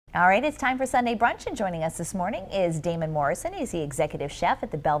All right, it's time for Sunday Brunch, and joining us this morning is Damon Morrison. He's the executive chef at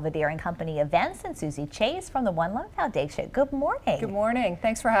the Belvedere and Company events, and Susie Chase from the One Love Foundation. Good morning. Good morning.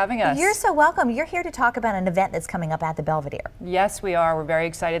 Thanks for having us. You're so welcome. You're here to talk about an event that's coming up at the Belvedere. Yes, we are. We're very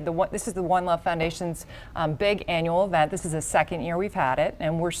excited. This is the One Love Foundation's big annual event. This is the second year we've had it,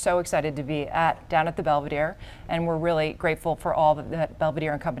 and we're so excited to be down at the Belvedere, and we're really grateful for all that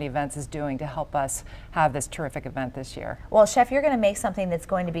Belvedere and Company events is doing to help us have this terrific event this year. Well, Chef, you're going to make something that's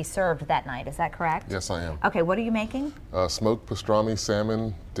going to be served that night. Is that correct? Yes, I am. Okay, what are you making? Smoked pastrami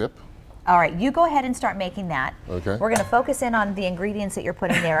salmon dip. All right, you go ahead and start making that. Okay. We're going to focus in on the ingredients that you're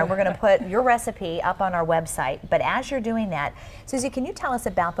putting there, and we're going to put your recipe up on our website. But as you're doing that, Susie, can you tell us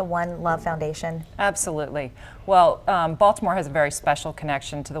about the One Love Foundation? Absolutely. Well, Baltimore has a very special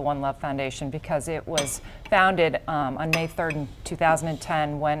connection to the One Love Foundation because it was founded on May 3rd in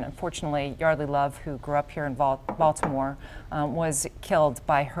 2010 when, unfortunately, Yardley Love, who grew up here in Baltimore, was killed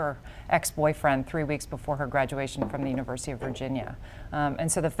by her ex-boyfriend 3 weeks before her graduation from the University of Virginia.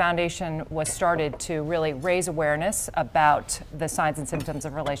 And so the foundation was started to really raise awareness about the signs and symptoms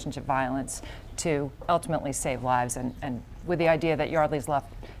of relationship violence to ultimately save lives, and with the idea that Yardley's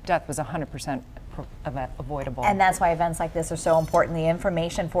death was 100% avoidable. And that's why events like this are so important. The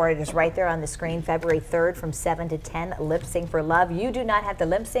information for it is right there on the screen. February 3rd from 7 to 10, Lip Sync for Love. You do not have to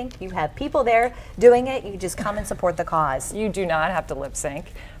lip sync. You have people there doing it. You just come and support the cause. You do not have to lip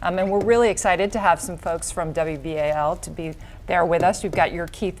sync. And we're really excited to have some folks from WBAL to be there with us. We've got your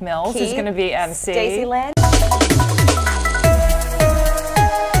Keith Mills, who's going to be MC. Stacy Lynn.